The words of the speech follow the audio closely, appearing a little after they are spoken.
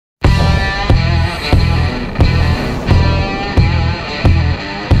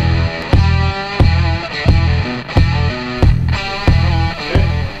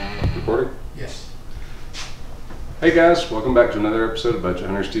Hey guys, welcome back to another episode of Budget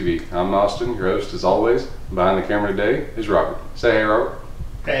Hunters TV. I'm Austin, your host as always. Behind the camera today is Robert. Say hey, Robert.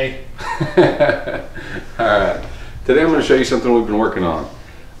 Hey. Alright, today I'm going to show you something we've been working on.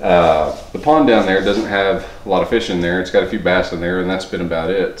 The pond down there doesn't have a lot of fish in there. It's got a few bass in there and that's been about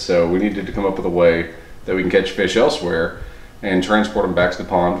it. So we needed to come up with a way that we can catch fish elsewhere and transport them back to the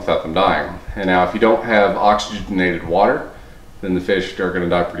pond without them dying. And now if you don't have oxygenated water, then the fish are going to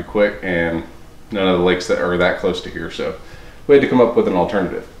die pretty quick, and none of the lakes that are that close to here, so we had to come up with an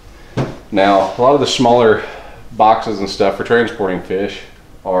alternative. Now, a lot of the smaller boxes and stuff for transporting fish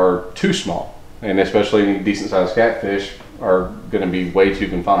are too small, and especially decent sized catfish are going to be way too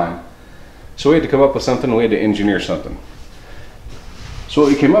confined. So we had to come up with something, we had to engineer something. So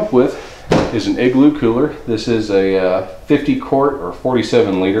what we came up with is an igloo cooler. This is a 50 quart or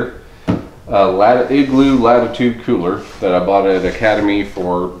 47 liter igloo latitude cooler that I bought at Academy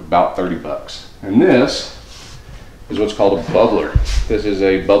for about 30 bucks. And this is what's called a bubbler. This is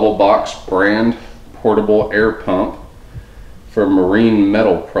a Bubble Box brand portable air pump from Marine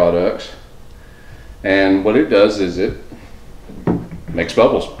Metal Products. And what it does is it makes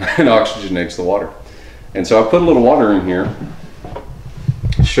bubbles and oxygenates the water. And so I put a little water in here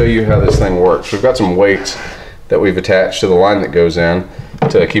to show you how this thing works. We've got some weights that we've attached to the line that goes in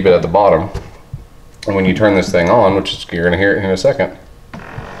to keep it at the bottom. And when you turn this thing on, which is, you're going to hear it in a second,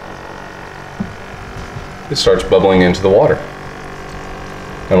 it starts bubbling into the water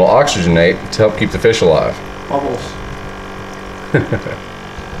and will oxygenate to help keep the fish alive. Bubbles.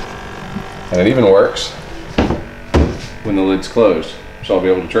 And it even works when the lid's closed, so I'll be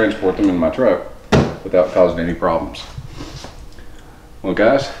able to transport them in my truck without causing any problems. Well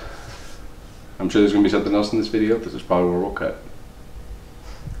guys, I'm sure there's going to be something else in this video. This is probably where we'll cut.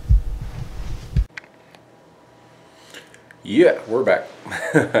 Yeah, we're back.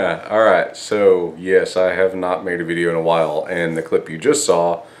 Alright, so yes, I have not made a video in a while, and the clip you just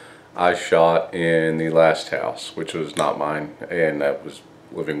saw I shot in the last house, which was not mine, and that was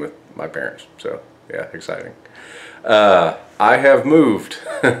living with my parents, so yeah, exciting. I have moved.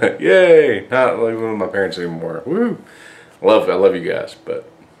 Yay! Not living with my parents anymore. Woo! I love you guys, but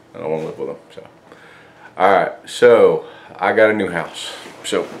I don't want to live with them, so. Alright, so I got a new house.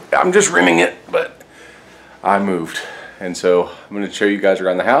 So I'm just renting it, but I moved. And so I'm going to show you guys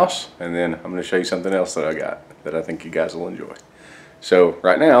around the house, and then I'm going to show you something else that I got that I think you guys will enjoy. So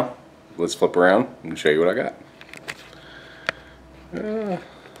right now, let's flip around and show you what I got.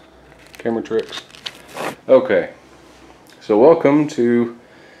 Camera tricks. Okay, so welcome to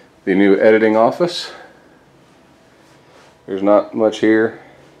the new editing office. There's not much here.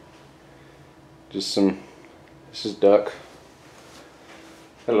 Just some, this is Duck.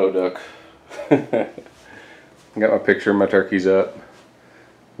 Hello, Duck. I got my picture of my turkeys up.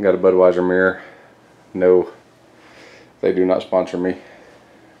 I got a Budweiser mirror. No, they do not sponsor me.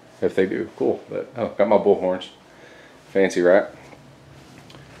 If they do, cool. But oh, got my bullhorns. Fancy, right?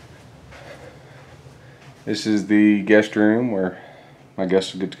 This is the guest room where my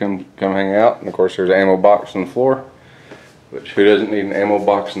guests get to come hang out. And of course, there's an ammo box on the floor. Which, who doesn't need an ammo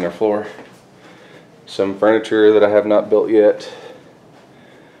box on their floor? Some furniture that I have not built yet.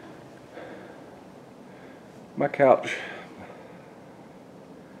 My couch,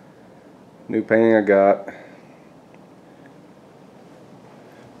 new painting I got,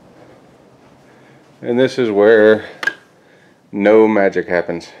 and this is where no magic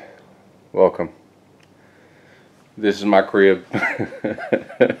happens. Welcome. This is my crib.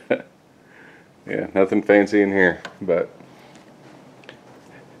 Yeah, nothing fancy in here, but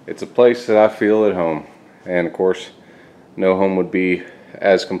it's a place that I feel at home, and of course no home would be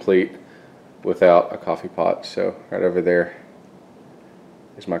as complete without a coffee pot. So right over there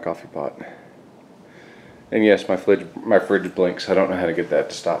is my coffee pot. And yes, my fridge blinks. I don't know how to get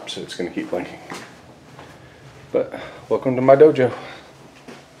that to stop, so it's going to keep blinking. But welcome to my dojo.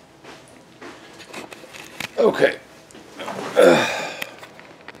 Okay.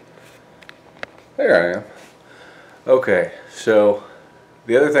 There I am. Okay, so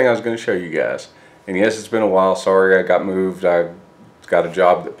the other thing I was going to show you guys, and yes, it's been a while. Sorry I got moved. I got a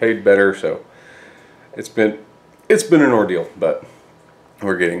job that paid better, so it's been an ordeal, but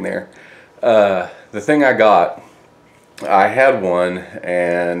we're getting there. The thing I got, I had one,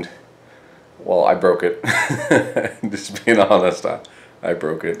 and well, I broke it. Just being honest, I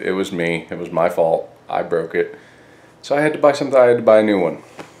broke it. It was me. It was my fault. I broke it. So I had to buy something. I had to buy a new one.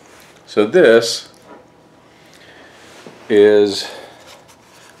 So this is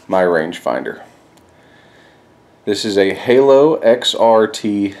my rangefinder. This is a Halo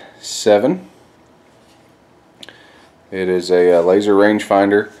XRT7. It is a laser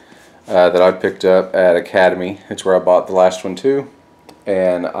rangefinder. that I picked up at Academy. It's where I bought the last one too,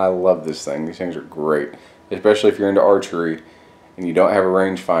 and I love this thing. These things are great, especially if you're into archery and you don't have a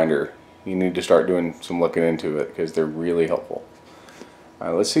rangefinder. You need to start doing some looking into it because they're really helpful.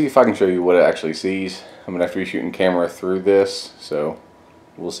 Let's see if I can show you what it actually sees. I'm gonna have to be shooting camera through this, so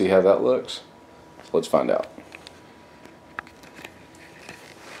we'll see how that looks. So let's find out.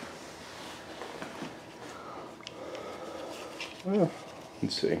 Well,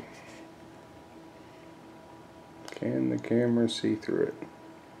 let's see. Can the camera see through it?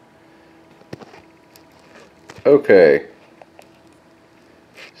 Okay.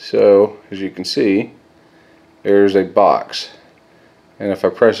 So, as you can see, there's a box. And if I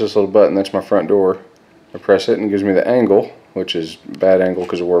press this little button, that's my front door. I press it and it gives me the angle, which is a bad angle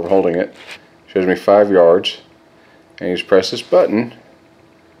because of where I'm holding it. Shows me 5 yards. And you just press this button,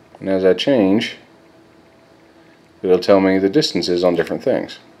 and as I change, it'll tell me the distances on different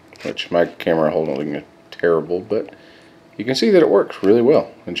things, which my camera holding is terrible, but you can see that it works really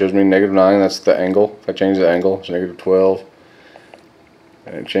well. It shows me -9, that's the angle. If I change the angle, it's -12,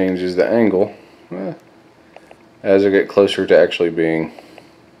 and it changes the angle as I get closer to actually being.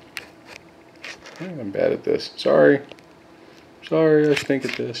 I'm bad at this. Sorry, I stink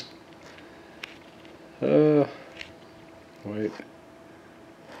at this. Wait,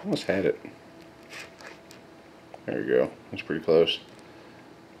 almost had it. There you go. That's pretty close.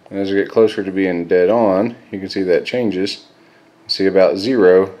 And as I get closer to being dead on, you can see that changes. See, about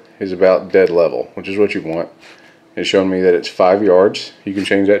 0 is about dead level, which is what you want. It's showing me that it's 5 yards. You can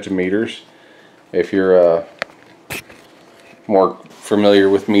change that to meters if you're more familiar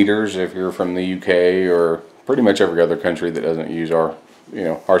with meters. If you're from the UK or pretty much every other country that doesn't use our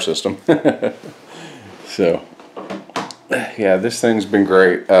system. So, yeah, this thing's been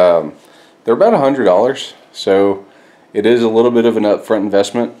great. They're about $100. So it is a little bit of an upfront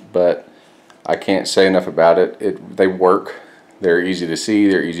investment, but I can't say enough about it. They work. They're easy to see.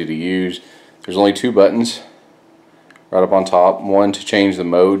 They're easy to use. There's only 2 buttons right up on top. One to change the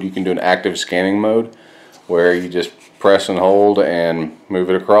mode. You can do an active scanning mode where you just press and hold and move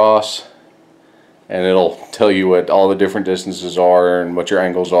it across, and it'll tell you what all the different distances are and what your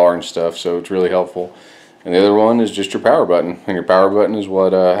angles are and stuff. So it's really helpful. And the other one is just your power button, and your power button is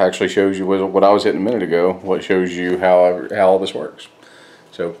what actually shows you what I was hitting a minute ago, what shows you how all this works.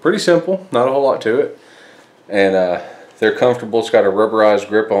 So pretty simple, not a whole lot to it, and they're comfortable. It's got a rubberized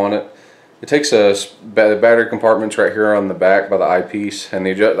grip on it. It takes the battery compartment's right here on the back by the eyepiece, and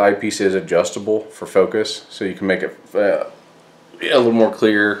the eyepiece is adjustable for focus, so you can make it a little more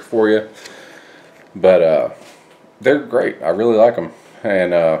clear for you. But they're great. I really like them,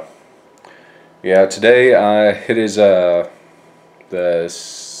 and yeah, today it is the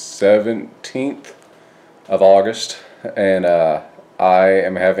 17th of August, and I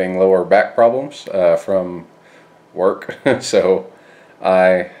am having lower back problems from work. So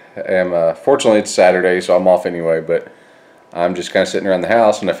I am, fortunately it's Saturday, so I'm off anyway, but I'm just kind of sitting around the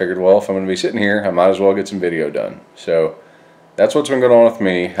house, and I figured, well, if I'm going to be sitting here, I might as well get some video done. So that's what's been going on with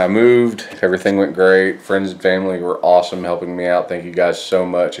me. I moved, everything went great. Friends and family were awesome helping me out. Thank you guys so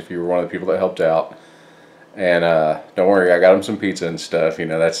much if you were one of the people that helped out. And don't worry, I got them some pizza and stuff. You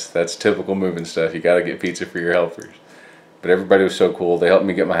know, that's typical moving stuff. You got to get pizza for your helpers. But everybody was so cool. They helped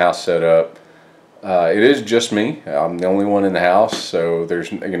me get my house set up. It is just me. I'm the only one in the house, so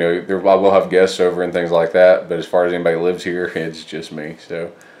there's, I will have guests over and things like that. But as far as anybody lives here, it's just me.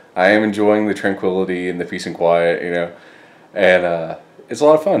 So I am enjoying the tranquility and the peace and quiet, and it's a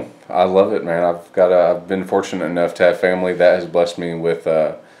lot of fun. I love it, man. I've been fortunate enough to have family that has blessed me with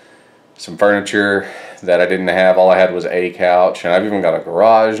some furniture that I didn't have. All I had was a couch, and I've even got a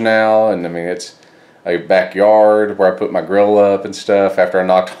garage now, and I mean, it's a backyard where I put my grill up and stuff after I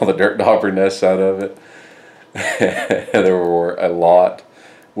knocked all the dirt dauber nests out of it. There were a lot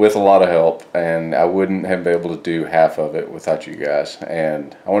of help, and I wouldn't have been able to do half of it without you guys.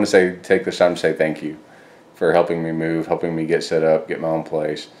 And I want to take this time to say thank you for helping me move, helping me get set up, get my own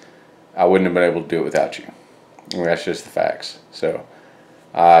place. I wouldn't have been able to do it without you. I mean, that's just the facts. So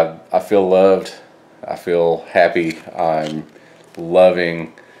I feel loved. I feel happy. I'm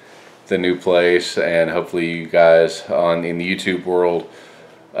loving the new place, and hopefully you guys in the YouTube world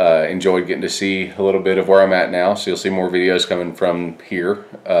enjoyed getting to see a little bit of where I'm at now. So you'll see more videos coming from here.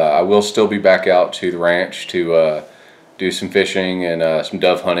 I will still be back out to the ranch to do some fishing and some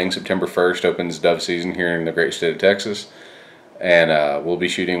dove hunting. September 1st opens dove season here in the great state of Texas. And we'll be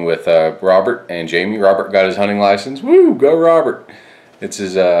shooting with Robert and Jamie. Robert got his hunting license. Woo, go Robert. It's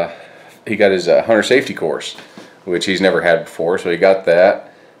his, he got his hunter safety course, which he's never had before, so he got that.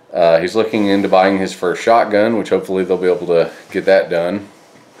 He's looking into buying his first shotgun, which hopefully they'll be able to get that done.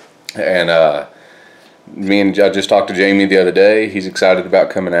 And I just talked to Jamie the other day. He's excited about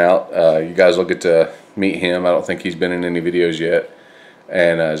coming out. You guys will get to meet him. I don't think he's been in any videos yet.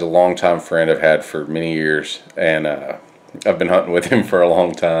 And he's a longtime friend I've had for many years. And I've been hunting with him for a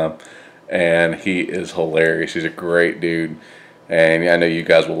long time. And he is hilarious. He's a great dude. And I know you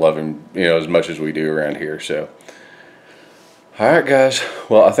guys will love him, you know, as much as we do around here. So, alright guys,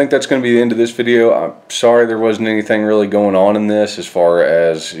 well, I think that's going to be the end of this video. I'm sorry there wasn't anything really going on in this as far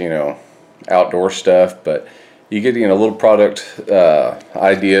as, you know, outdoor stuff, but you get, you know, little product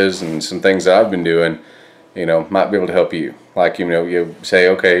ideas and some things that I've been doing, you know, might be able to help you. Like, you know, you say,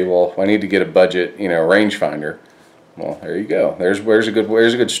 okay, well, I need to get a budget, you know, rangefinder. Well, there you go. There's a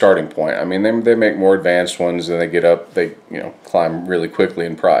good starting point. I mean, they make more advanced ones, and they you know, climb really quickly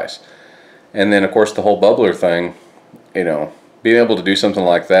in price. And then of course the whole bubbler thing, you know, being able to do something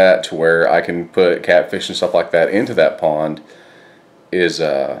like that to where I can put catfish and stuff like that into that pond is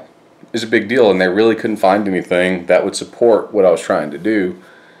a big deal, and they really couldn't find anything that would support what I was trying to do.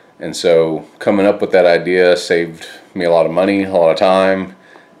 And so coming up with that idea saved me a lot of money, a lot of time,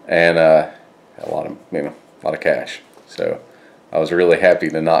 and a lot of cash. So I was really happy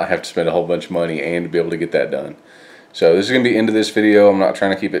to not have to spend a whole bunch of money and to be able to get that done. So this is going to be the end of this video. I'm not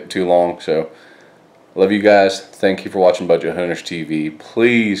trying to keep it too long. So love you guys. Thank you for watching Budget Hunters TV.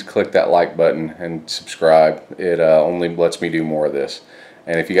 Please click that like button and subscribe. It only lets me do more of this.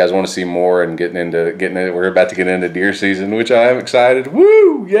 And if you guys want to see more and we're about to get into deer season, which I am excited.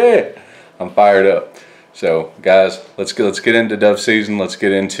 Woo! Yeah! I'm fired up. So guys, let's get into dove season. Let's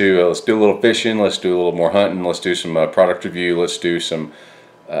get into let's do a little fishing. Let's do a little more hunting. Let's do some product review. Let's do some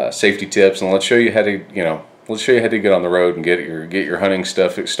safety tips, and let's show you how to get on the road and get your hunting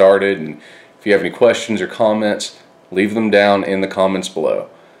stuff started. And if you have any questions or comments, leave them down in the comments below.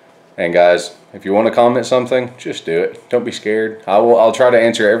 And guys, if you want to comment something, just do it. Don't be scared. I'll try to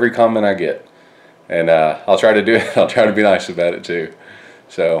answer every comment I get, and I'll try to do it. I'll try to be nice about it too.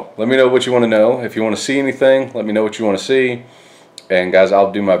 So let me know what you want to know. If you want to see anything, let me know what you want to see. And guys, I'll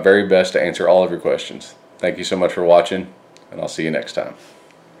do my very best to answer all of your questions. Thank you so much for watching, and I'll see you next time.